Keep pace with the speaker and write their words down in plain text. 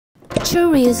True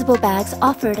reusable bags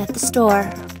offered at the store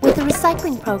with a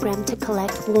recycling program to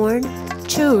collect worn,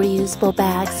 true reusable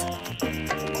bags.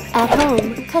 At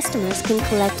home, customers can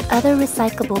collect other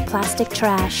recyclable plastic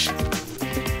trash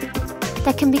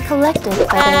that can be collected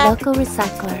by their local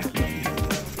recycler.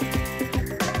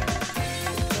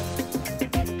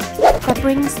 That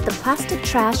brings the plastic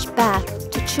trash back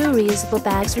to True Reusable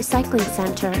Bags Recycling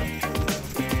Center.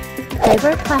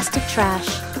 Divert plastic trash,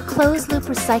 closed-loop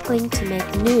recycling to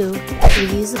make new,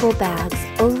 reusable bags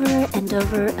over and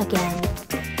over again.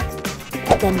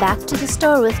 Then back to the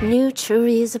store with new True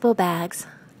Reusable bags.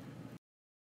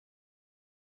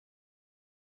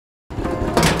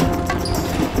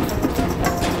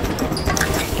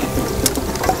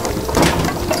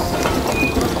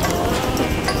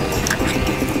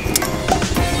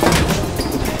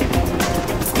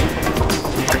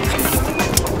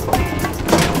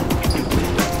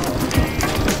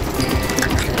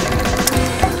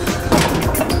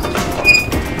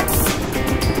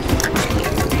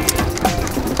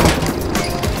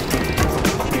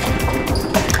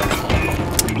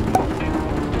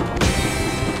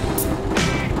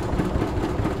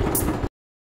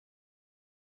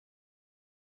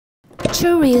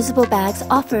 True reusable bags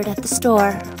offered at the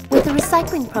store with a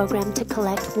recycling program to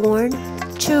collect worn,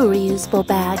 true reusable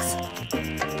bags.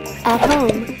 At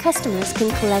home, customers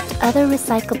can collect other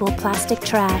recyclable plastic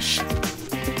trash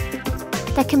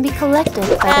that can be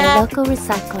collected by their local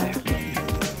recycler.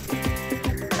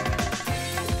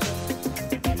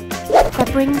 That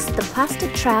brings the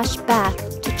plastic trash back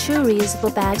to True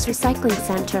Reusable Bags Recycling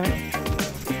Center.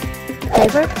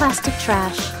 Divert plastic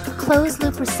trash,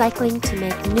 closed-loop recycling to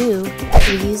make new,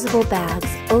 reusable bags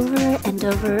over and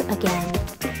over again.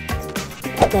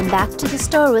 Then back to the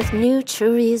store with new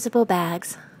True Reusable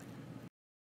bags.